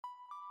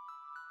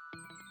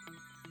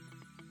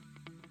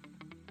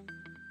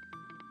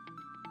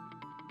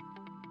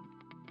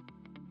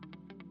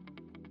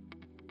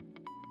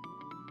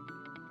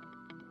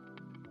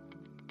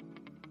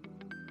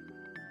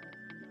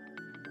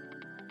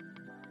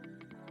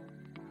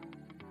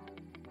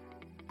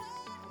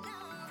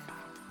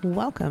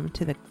Welcome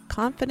to the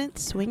Confident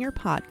Swinger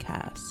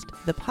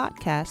Podcast, the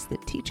podcast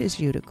that teaches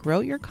you to grow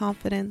your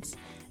confidence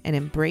and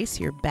embrace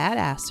your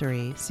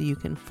badassery so you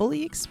can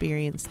fully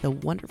experience the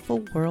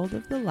wonderful world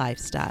of the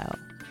lifestyle.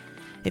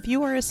 If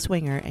you are a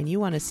swinger and you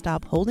want to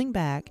stop holding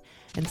back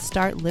and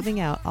start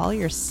living out all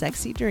your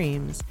sexy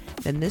dreams,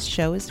 then this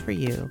show is for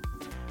you.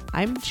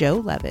 I'm Jo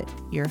Levitt,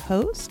 your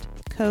host,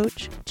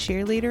 coach,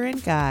 cheerleader,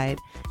 and guide,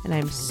 and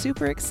I'm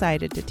super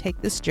excited to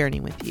take this journey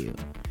with you.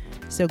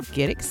 So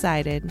get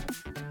excited.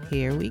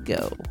 Here we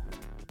go.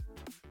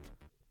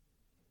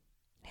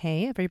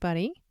 Hey,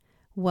 everybody.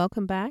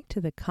 Welcome back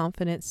to the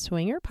Confident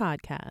Swinger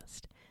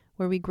Podcast,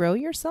 where we grow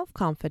your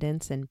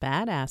self-confidence and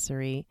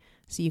badassery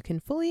so you can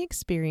fully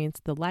experience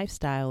the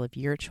lifestyle of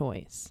your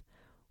choice,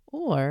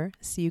 or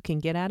so you can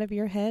get out of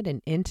your head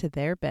and into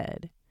their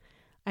bed.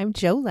 I'm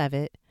Jo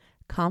Levitt,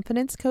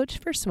 confidence coach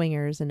for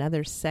swingers and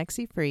other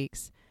sexy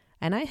freaks,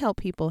 and I help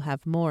people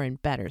have more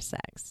and better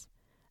sex.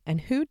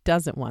 And who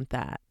doesn't want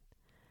that?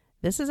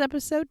 This is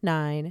episode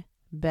 9,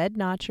 Bed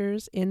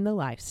Notchers in the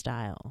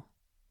Lifestyle.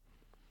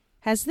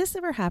 Has this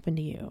ever happened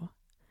to you?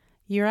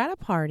 You're at a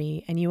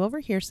party and you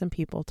overhear some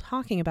people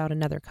talking about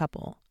another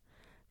couple.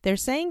 They're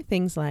saying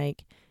things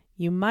like,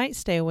 you might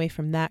stay away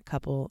from that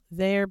couple,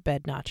 they're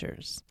bed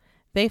notchers.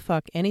 They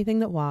fuck anything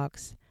that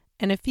walks,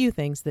 and a few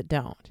things that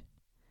don't.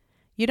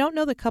 You don't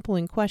know the couple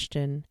in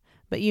question,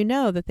 but you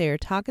know that they are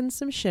talking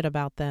some shit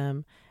about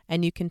them,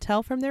 and you can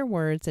tell from their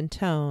words and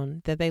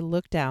tone that they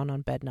look down on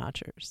bed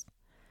notchers.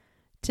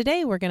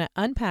 Today, we're going to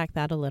unpack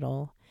that a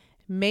little,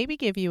 maybe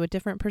give you a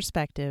different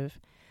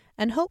perspective,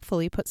 and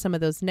hopefully put some of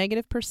those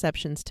negative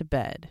perceptions to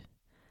bed,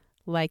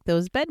 like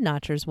those bed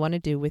notchers want to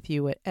do with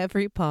you at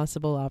every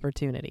possible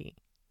opportunity.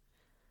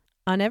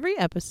 On every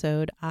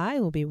episode, I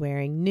will be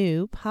wearing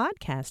new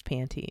podcast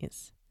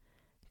panties.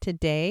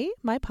 Today,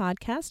 my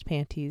podcast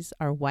panties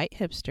are white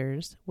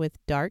hipsters with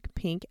dark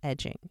pink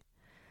edging.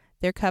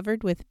 They're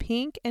covered with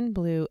pink and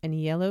blue and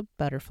yellow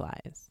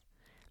butterflies.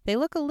 They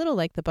look a little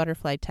like the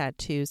butterfly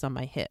tattoos on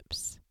my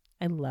hips.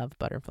 I love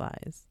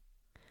butterflies.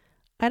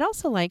 I'd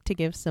also like to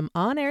give some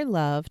on-air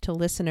love to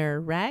listener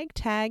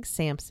Ragtag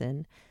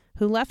Samson,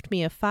 who left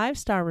me a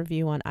 5-star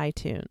review on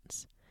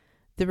iTunes.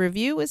 The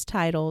review was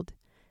titled,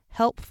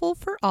 Helpful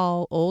for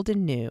All Old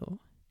and New.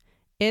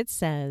 It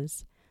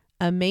says,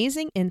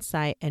 amazing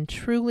insight and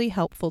truly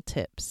helpful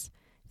tips.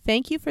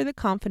 Thank you for the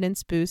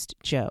confidence boost,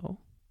 Jo.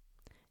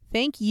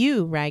 Thank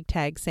you,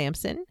 Ragtag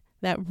Samson.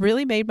 That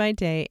really made my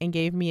day and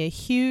gave me a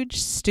huge,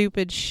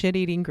 stupid,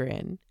 shit-eating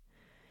grin.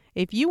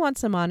 If you want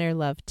some on-air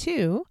love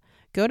too,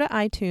 go to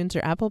iTunes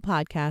or Apple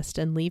Podcast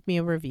and leave me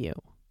a review.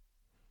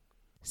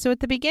 So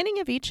at the beginning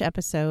of each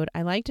episode,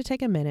 I like to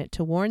take a minute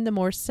to warn the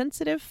more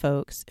sensitive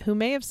folks who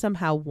may have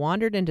somehow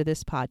wandered into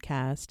this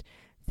podcast,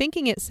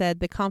 thinking it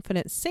said the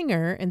confident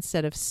singer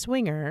instead of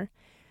swinger,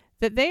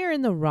 that they are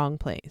in the wrong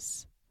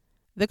place.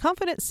 The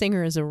confident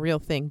singer is a real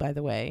thing, by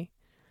the way.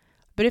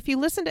 But if you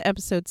listen to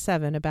episode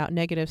 7 about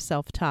negative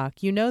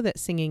self-talk, you know that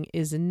singing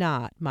is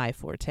not my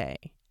forte.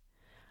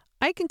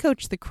 I can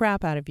coach the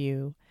crap out of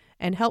you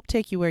and help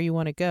take you where you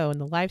want to go in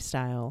the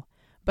lifestyle,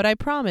 but I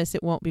promise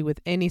it won't be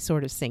with any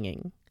sort of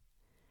singing.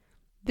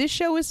 This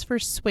show is for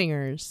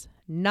swingers,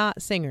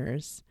 not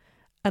singers,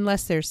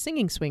 unless they're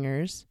singing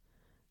swingers.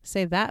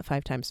 Say that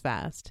 5 times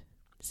fast.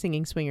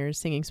 Singing swingers,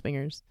 singing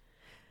swingers.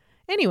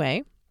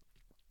 Anyway,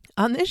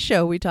 on this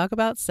show, we talk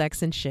about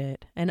sex and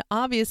shit, and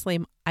obviously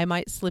I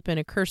might slip in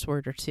a curse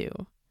word or two.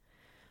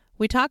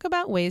 We talk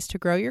about ways to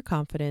grow your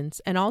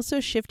confidence and also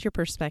shift your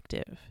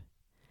perspective.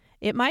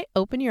 It might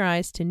open your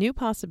eyes to new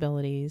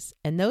possibilities,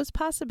 and those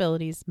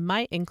possibilities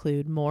might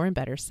include more and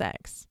better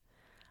sex.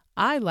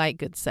 I like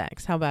good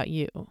sex. How about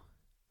you?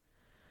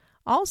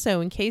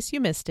 Also, in case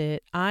you missed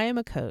it, I am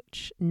a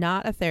coach,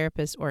 not a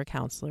therapist or a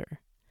counselor.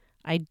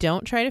 I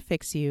don't try to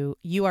fix you.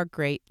 You are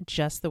great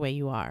just the way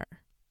you are.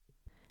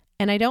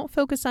 And I don't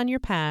focus on your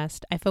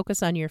past, I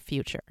focus on your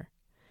future.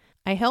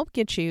 I help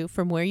get you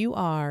from where you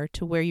are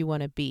to where you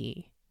want to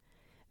be.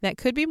 That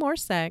could be more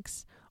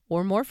sex,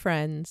 or more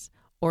friends,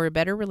 or a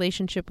better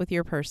relationship with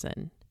your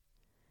person.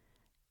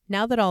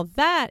 Now that all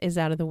that is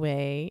out of the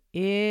way,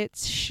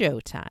 it's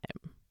showtime.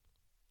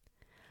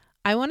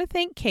 I want to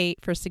thank Kate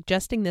for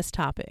suggesting this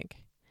topic.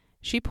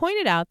 She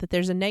pointed out that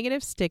there's a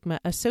negative stigma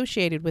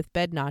associated with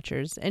bed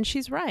notchers, and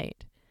she's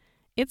right.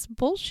 It's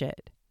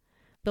bullshit.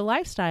 The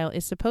lifestyle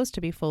is supposed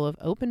to be full of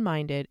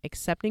open-minded,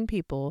 accepting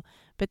people,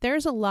 but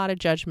there's a lot of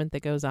judgment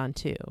that goes on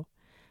too.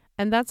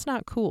 And that's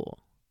not cool.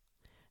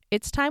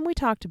 It's time we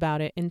talked about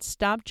it and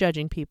stopped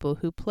judging people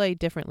who play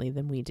differently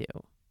than we do.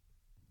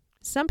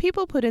 Some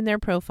people put in their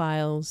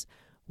profiles,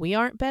 we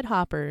aren't bed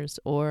hoppers,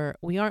 or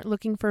we aren't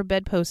looking for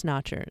bedpost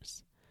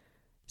notchers.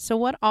 So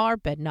what are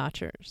bed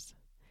notchers?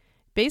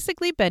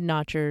 Basically, bed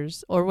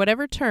notchers, or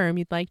whatever term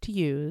you'd like to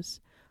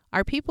use,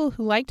 are people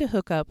who like to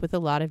hook up with a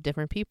lot of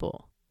different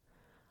people.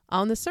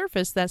 On the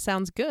surface, that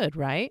sounds good,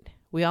 right?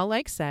 We all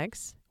like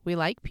sex, we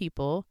like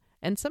people,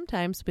 and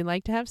sometimes we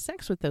like to have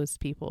sex with those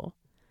people.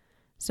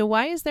 So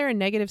why is there a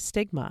negative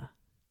stigma?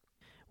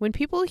 When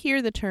people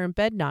hear the term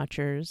bed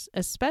notchers,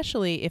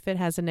 especially if it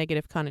has a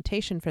negative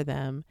connotation for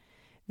them,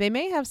 they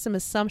may have some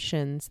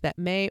assumptions that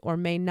may or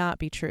may not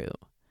be true.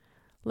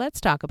 Let's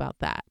talk about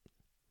that.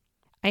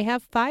 I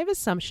have 5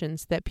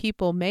 assumptions that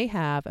people may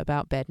have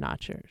about bed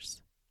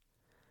notchers.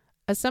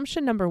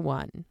 Assumption number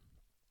 1.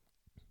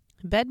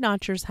 Bed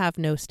notchers have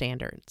no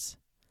standards.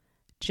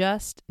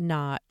 Just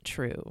not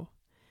true.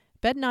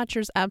 Bed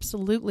notchers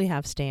absolutely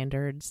have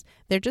standards.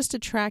 They're just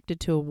attracted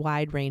to a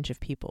wide range of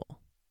people.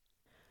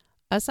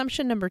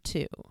 Assumption number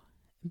 2.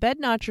 Bed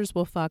notchers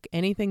will fuck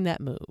anything that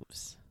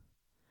moves.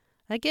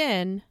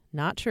 Again,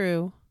 not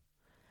true.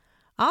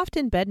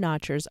 Often bed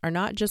notchers are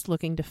not just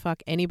looking to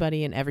fuck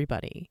anybody and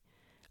everybody.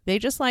 They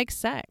just like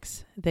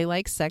sex. They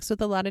like sex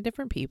with a lot of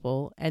different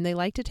people, and they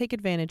like to take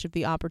advantage of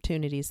the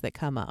opportunities that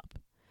come up.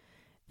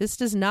 This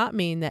does not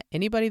mean that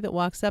anybody that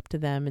walks up to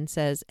them and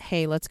says,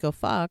 "Hey, let's go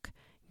fuck,"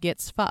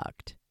 gets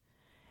fucked.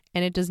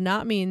 And it does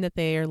not mean that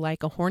they are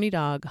like a horny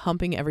dog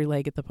humping every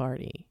leg at the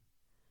party.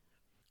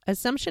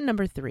 Assumption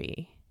number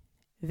 3.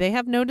 They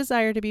have no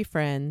desire to be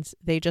friends.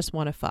 They just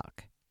want to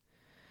fuck.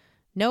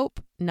 Nope,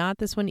 not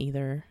this one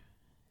either.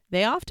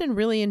 They often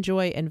really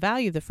enjoy and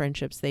value the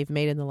friendships they've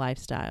made in the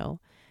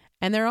lifestyle,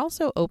 and they're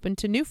also open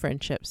to new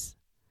friendships.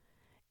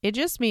 It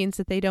just means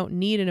that they don't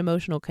need an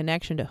emotional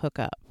connection to hook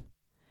up.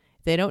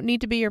 They don't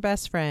need to be your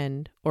best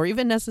friend, or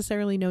even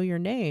necessarily know your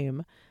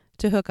name,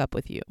 to hook up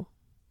with you.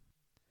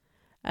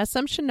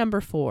 Assumption number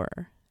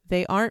 4.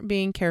 They aren't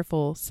being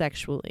careful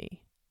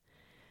sexually.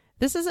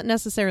 This isn't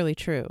necessarily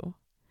true.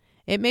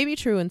 It may be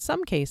true in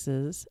some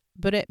cases,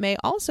 but it may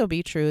also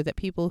be true that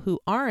people who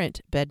aren't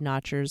bed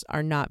notchers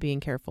are not being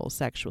careful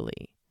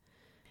sexually.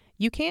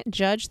 You can't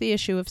judge the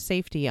issue of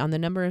safety on the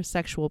number of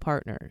sexual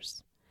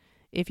partners.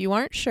 If you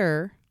aren't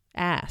sure,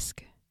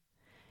 ask.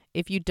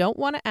 If you don't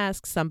want to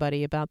ask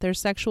somebody about their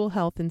sexual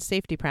health and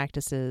safety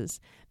practices,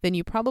 then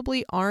you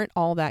probably aren't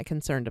all that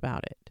concerned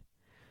about it.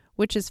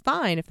 Which is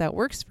fine if that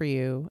works for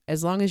you,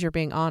 as long as you're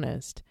being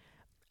honest.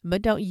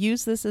 But don't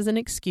use this as an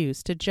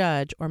excuse to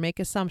judge or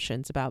make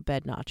assumptions about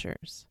bed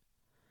notchers.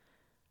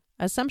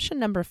 Assumption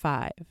number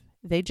 5.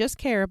 They just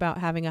care about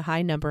having a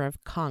high number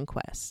of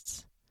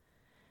conquests.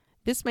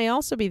 This may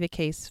also be the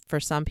case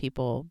for some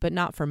people, but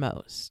not for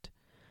most.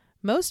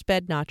 Most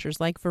bed notchers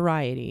like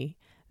variety.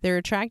 They're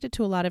attracted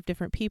to a lot of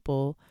different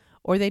people,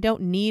 or they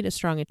don't need a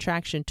strong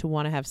attraction to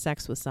want to have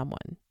sex with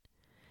someone.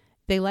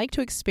 They like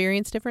to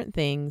experience different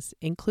things,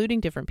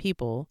 including different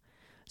people,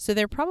 so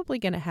they're probably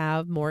going to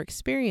have more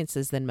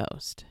experiences than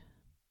most.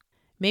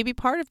 Maybe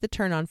part of the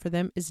turn on for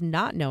them is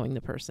not knowing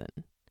the person.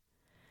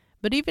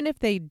 But even if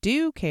they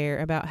do care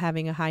about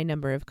having a high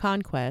number of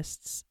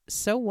conquests,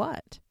 so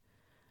what?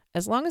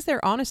 As long as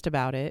they're honest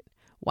about it,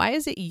 why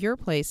is it your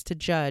place to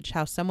judge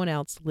how someone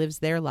else lives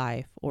their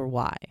life or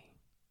why?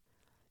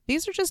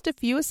 These are just a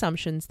few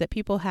assumptions that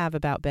people have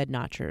about bed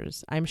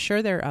notchers. I'm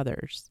sure there are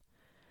others.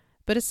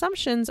 But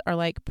assumptions are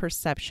like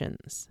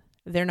perceptions.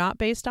 They're not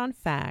based on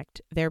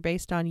fact. They're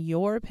based on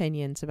your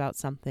opinions about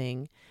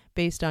something,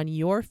 based on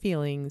your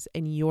feelings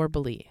and your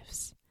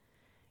beliefs.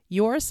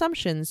 Your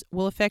assumptions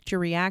will affect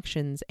your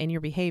reactions and your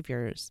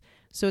behaviors,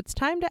 so it's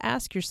time to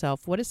ask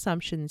yourself what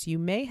assumptions you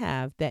may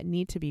have that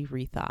need to be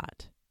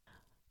rethought.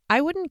 I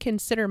wouldn't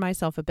consider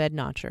myself a bed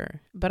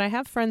notcher, but I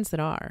have friends that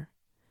are.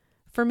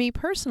 For me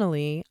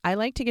personally, I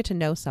like to get to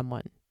know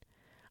someone.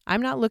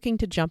 I'm not looking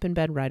to jump in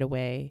bed right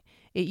away.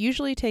 It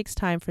usually takes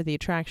time for the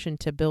attraction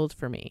to build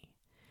for me.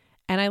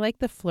 And I like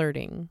the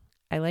flirting.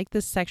 I like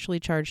the sexually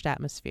charged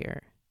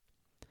atmosphere.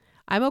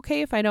 I'm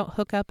okay if I don't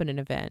hook up in an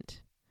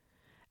event.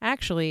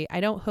 Actually,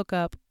 I don't hook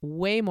up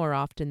way more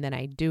often than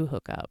I do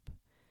hook up.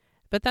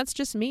 But that's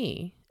just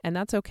me, and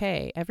that's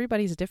okay.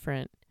 Everybody's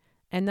different,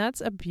 and that's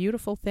a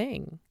beautiful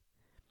thing.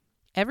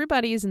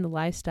 Everybody is in the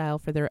lifestyle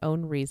for their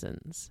own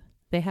reasons.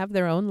 They have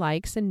their own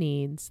likes and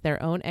needs,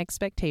 their own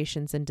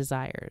expectations and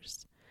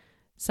desires.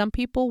 Some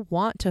people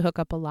want to hook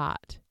up a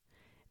lot.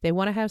 They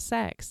want to have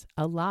sex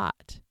a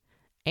lot.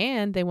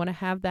 And they want to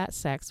have that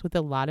sex with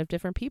a lot of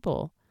different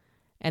people.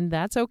 And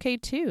that's okay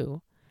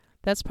too.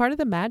 That's part of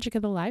the magic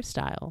of the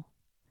lifestyle.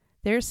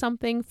 There's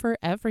something for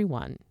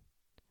everyone.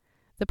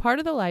 The part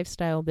of the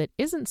lifestyle that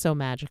isn't so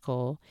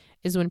magical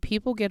is when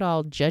people get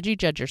all judgy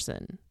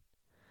judgerson.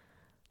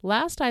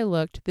 Last I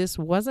looked, this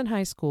wasn't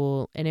high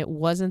school and it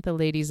wasn't the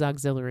ladies'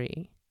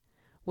 auxiliary.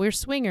 We're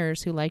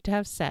swingers who like to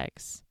have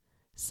sex.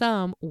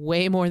 Some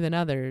way more than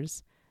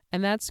others.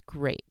 And that's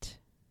great.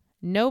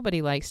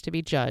 Nobody likes to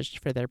be judged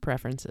for their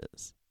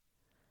preferences.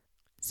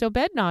 So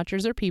bed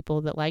notchers are people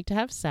that like to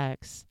have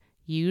sex,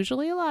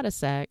 usually a lot of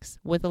sex,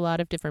 with a lot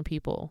of different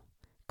people.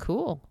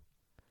 Cool.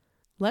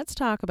 Let's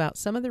talk about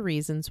some of the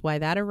reasons why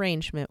that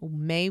arrangement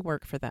may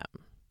work for them.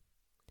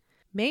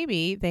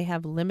 Maybe they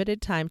have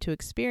limited time to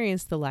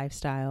experience the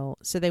lifestyle,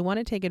 so they want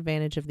to take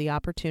advantage of the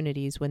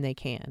opportunities when they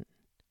can.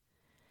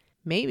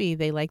 Maybe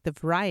they like the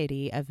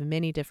variety of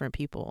many different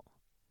people.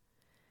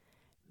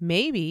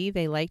 Maybe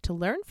they like to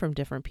learn from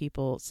different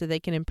people so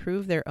they can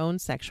improve their own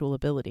sexual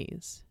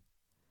abilities.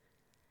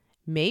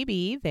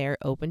 Maybe they're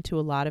open to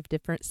a lot of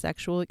different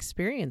sexual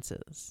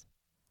experiences.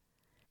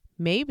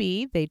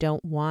 Maybe they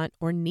don't want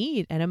or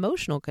need an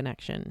emotional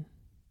connection.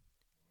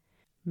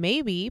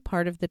 Maybe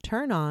part of the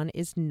turn on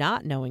is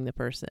not knowing the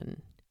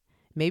person.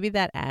 Maybe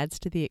that adds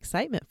to the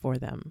excitement for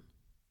them.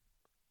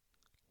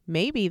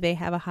 Maybe they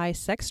have a high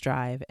sex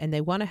drive and they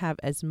want to have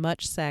as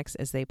much sex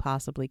as they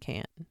possibly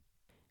can.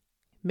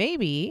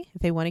 Maybe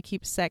they want to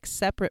keep sex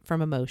separate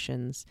from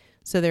emotions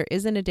so there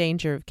isn't a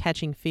danger of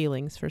catching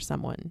feelings for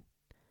someone.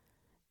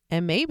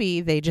 And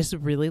maybe they just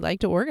really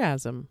like to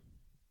orgasm.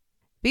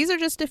 These are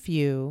just a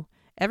few.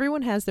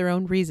 Everyone has their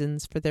own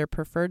reasons for their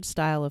preferred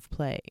style of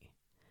play.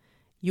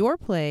 Your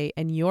play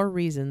and your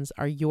reasons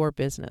are your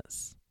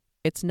business.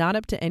 It's not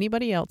up to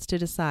anybody else to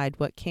decide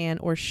what can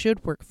or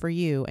should work for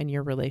you and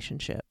your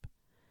relationship.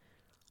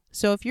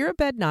 So if you're a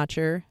bed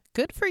notcher,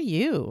 good for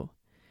you.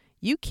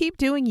 You keep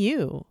doing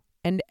you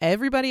and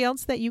everybody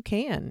else that you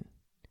can.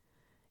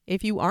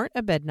 If you aren't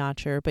a bed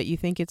notcher but you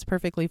think it's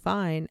perfectly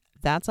fine,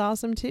 that's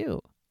awesome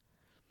too.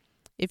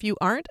 If you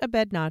aren't a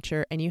bed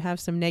notcher and you have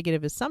some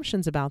negative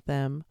assumptions about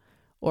them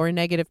or a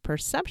negative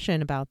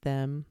perception about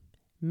them,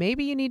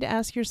 maybe you need to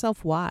ask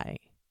yourself why.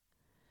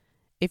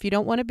 If you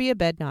don't want to be a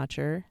bed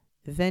notcher,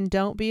 then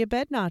don't be a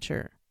bed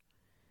notcher.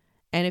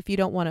 And if you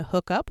don't want to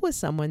hook up with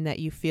someone that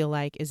you feel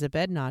like is a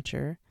bed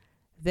notcher,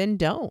 then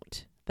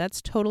don't.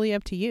 That's totally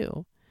up to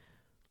you.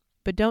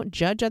 But don't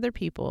judge other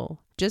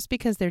people just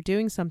because they're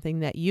doing something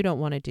that you don't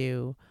want to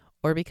do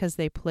or because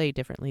they play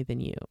differently than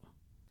you.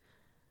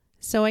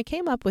 So I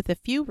came up with a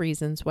few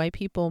reasons why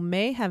people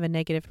may have a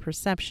negative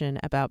perception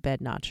about bed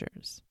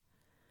notchers.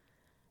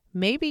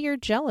 Maybe you're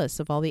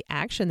jealous of all the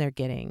action they're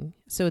getting,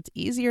 so it's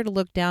easier to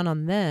look down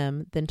on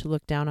them than to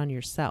look down on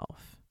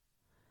yourself.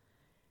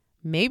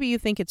 Maybe you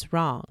think it's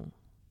wrong.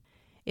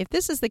 If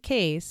this is the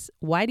case,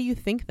 why do you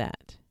think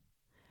that?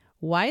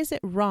 Why is it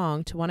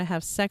wrong to want to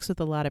have sex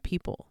with a lot of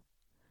people?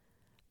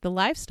 The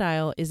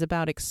lifestyle is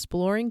about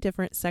exploring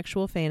different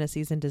sexual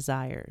fantasies and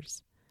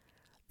desires.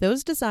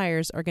 Those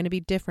desires are going to be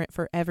different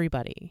for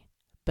everybody,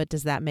 but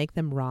does that make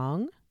them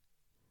wrong?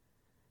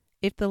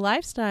 If the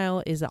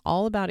lifestyle is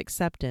all about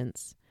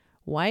acceptance,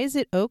 why is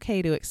it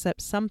okay to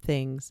accept some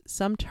things,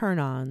 some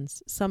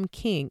turn-ons, some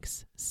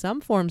kinks, some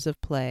forms of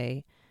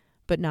play,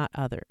 but not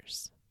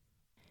others?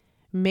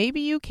 Maybe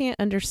you can't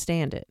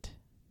understand it.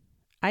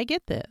 I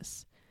get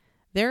this.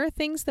 There are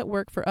things that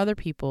work for other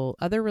people,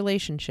 other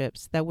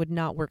relationships that would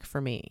not work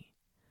for me.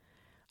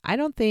 I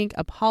don't think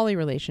a poly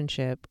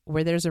relationship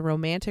where there's a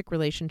romantic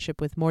relationship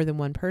with more than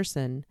one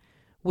person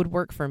would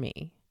work for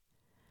me.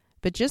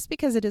 But just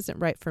because it isn't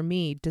right for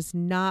me does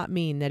not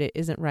mean that it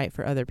isn't right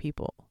for other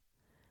people.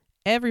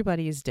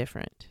 Everybody is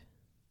different.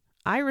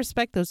 I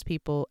respect those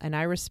people and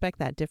I respect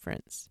that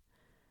difference.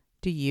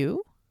 Do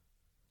you?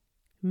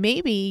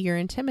 Maybe you're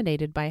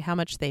intimidated by how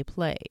much they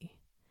play.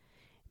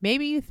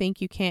 Maybe you think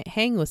you can't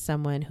hang with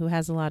someone who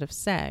has a lot of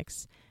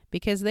sex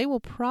because they will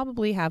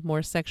probably have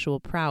more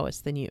sexual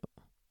prowess than you.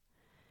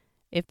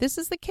 If this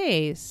is the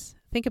case,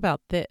 think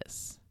about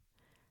this.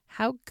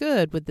 How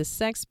good would the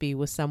sex be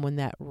with someone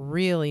that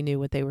really knew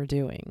what they were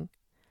doing?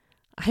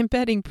 I'm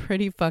betting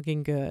pretty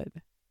fucking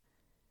good.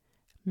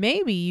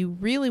 Maybe you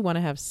really want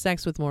to have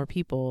sex with more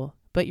people,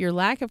 but your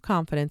lack of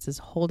confidence is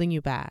holding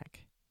you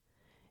back.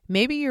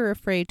 Maybe you're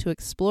afraid to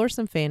explore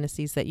some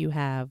fantasies that you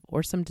have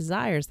or some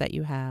desires that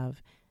you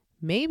have,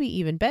 maybe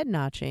even bed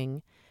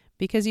notching,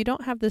 because you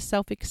don't have the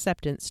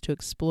self-acceptance to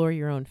explore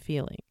your own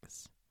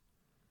feelings.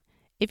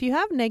 If you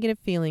have negative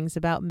feelings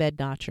about bed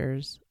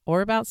notchers,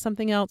 or about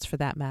something else for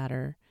that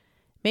matter,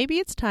 maybe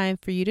it's time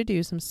for you to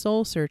do some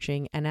soul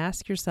searching and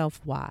ask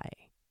yourself why.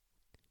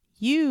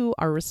 You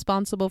are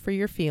responsible for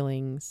your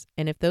feelings,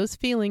 and if those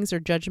feelings are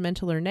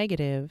judgmental or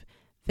negative,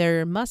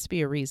 there must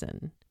be a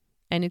reason,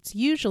 and it's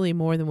usually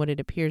more than what it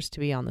appears to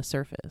be on the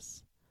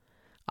surface.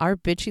 Our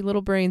bitchy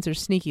little brains are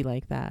sneaky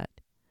like that.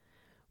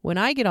 When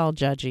I get all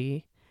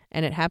judgy,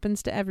 and it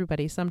happens to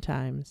everybody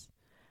sometimes,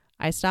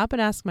 I stop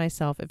and ask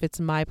myself if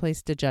it's my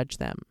place to judge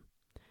them.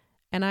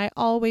 And I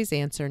always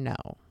answer no.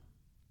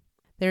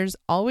 There's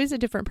always a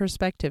different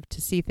perspective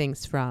to see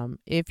things from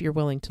if you're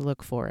willing to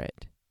look for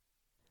it.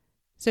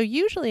 So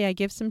usually I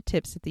give some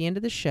tips at the end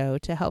of the show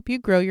to help you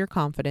grow your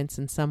confidence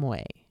in some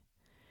way.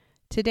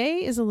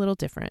 Today is a little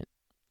different.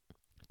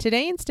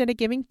 Today, instead of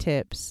giving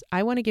tips,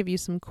 I want to give you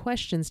some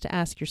questions to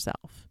ask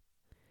yourself.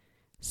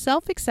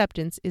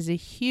 Self-acceptance is a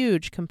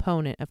huge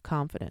component of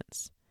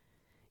confidence.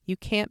 You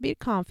can't be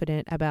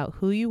confident about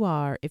who you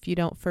are if you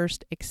don't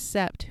first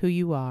accept who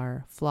you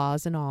are,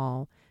 flaws and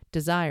all,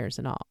 desires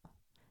and all,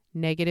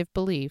 negative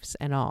beliefs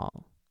and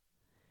all.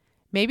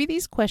 Maybe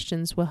these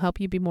questions will help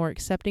you be more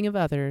accepting of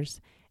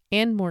others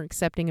and more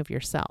accepting of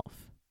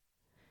yourself.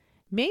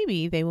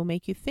 Maybe they will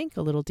make you think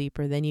a little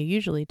deeper than you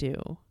usually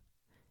do.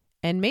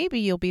 And maybe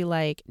you'll be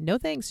like, no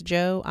thanks,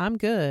 Joe, I'm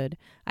good.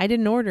 I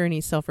didn't order any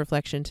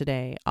self-reflection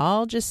today.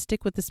 I'll just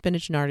stick with the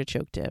spinach and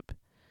artichoke dip.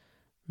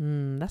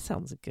 That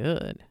sounds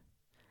good.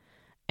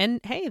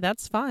 And hey,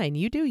 that's fine.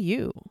 You do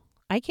you.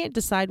 I can't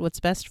decide what's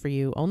best for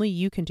you. Only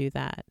you can do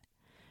that.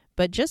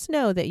 But just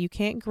know that you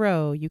can't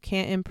grow, you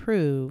can't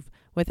improve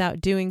without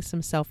doing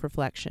some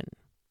self-reflection.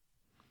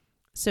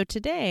 So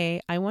today,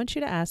 I want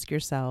you to ask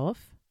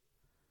yourself,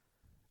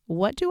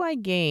 what do I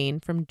gain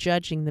from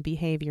judging the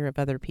behavior of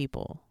other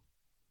people?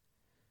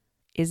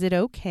 Is it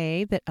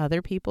okay that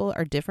other people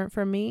are different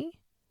from me?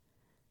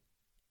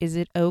 Is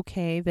it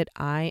okay that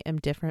I am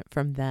different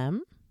from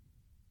them?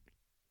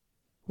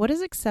 What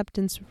does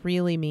acceptance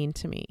really mean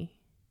to me?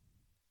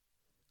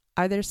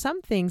 Are there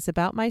some things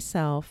about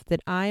myself that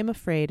I am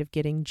afraid of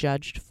getting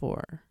judged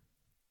for?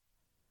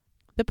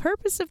 The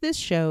purpose of this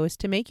show is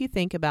to make you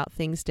think about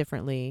things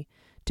differently,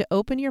 to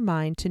open your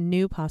mind to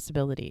new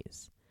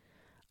possibilities.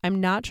 I'm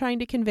not trying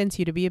to convince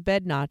you to be a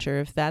bed notcher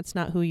if that's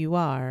not who you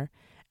are,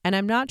 and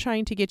I'm not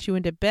trying to get you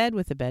into bed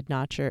with a bed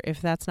notcher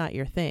if that's not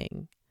your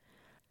thing.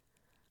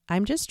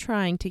 I'm just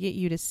trying to get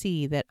you to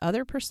see that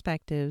other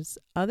perspectives,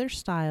 other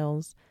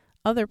styles,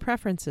 other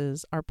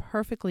preferences are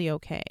perfectly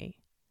okay.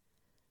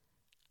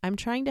 I'm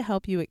trying to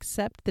help you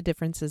accept the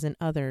differences in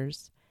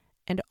others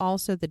and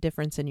also the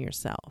difference in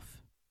yourself.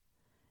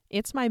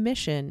 It's my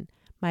mission,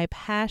 my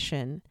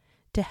passion,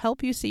 to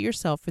help you see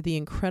yourself for the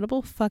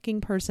incredible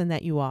fucking person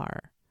that you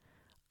are.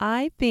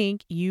 I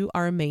think you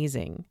are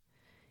amazing.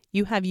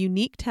 You have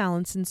unique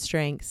talents and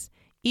strengths,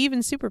 even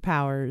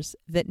superpowers,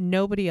 that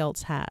nobody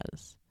else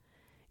has.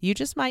 You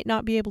just might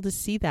not be able to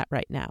see that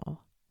right now.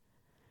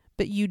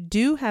 But you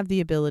do have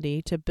the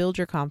ability to build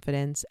your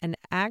confidence and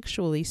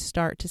actually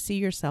start to see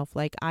yourself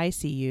like I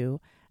see you,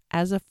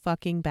 as a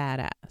fucking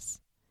badass.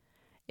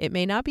 It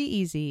may not be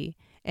easy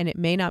and it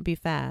may not be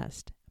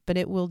fast, but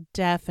it will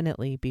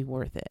definitely be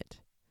worth it.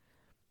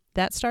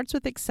 That starts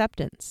with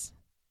acceptance.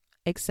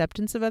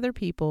 Acceptance of other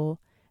people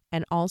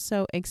and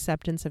also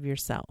acceptance of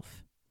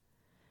yourself.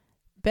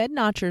 Bed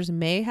notchers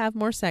may have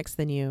more sex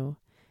than you,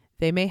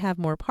 they may have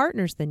more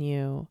partners than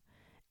you,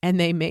 and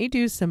they may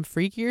do some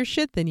freakier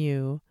shit than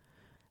you,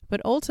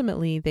 but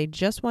ultimately they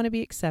just want to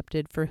be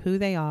accepted for who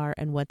they are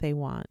and what they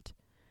want.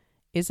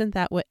 Isn't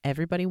that what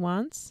everybody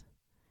wants?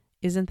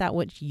 Isn't that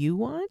what you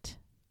want?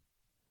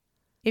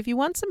 If you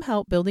want some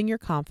help building your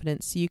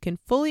confidence so you can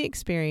fully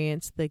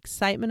experience the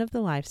excitement of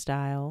the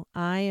lifestyle,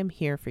 I am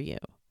here for you.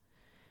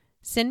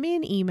 Send me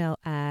an email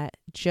at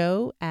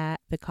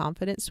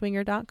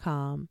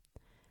joe@theconfidentswinger.com.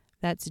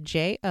 That's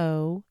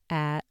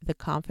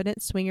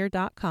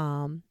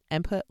JO@theconfidentswinger.com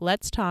and put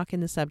 "Let's Talk" in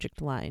the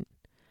subject line.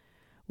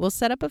 We'll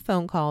set up a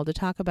phone call to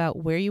talk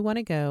about where you want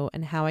to go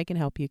and how I can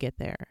help you get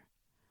there.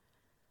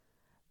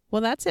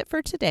 Well, that's it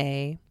for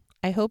today.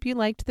 I hope you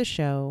liked the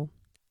show.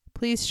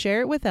 Please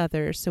share it with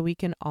others so we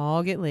can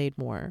all get laid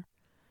more.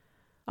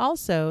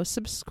 Also,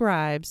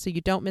 subscribe so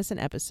you don't miss an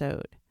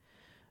episode.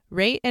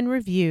 Rate and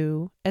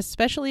review,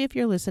 especially if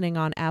you're listening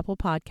on Apple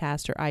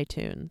Podcasts or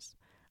iTunes.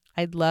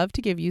 I'd love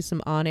to give you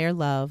some on-air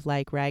love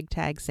like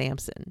Ragtag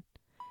Samson.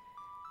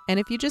 And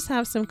if you just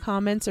have some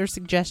comments or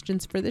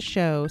suggestions for the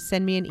show,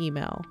 send me an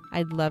email.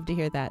 I'd love to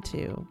hear that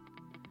too.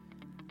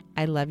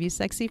 I love you,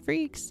 sexy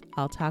freaks.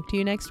 I'll talk to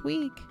you next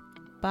week.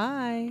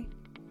 Bye.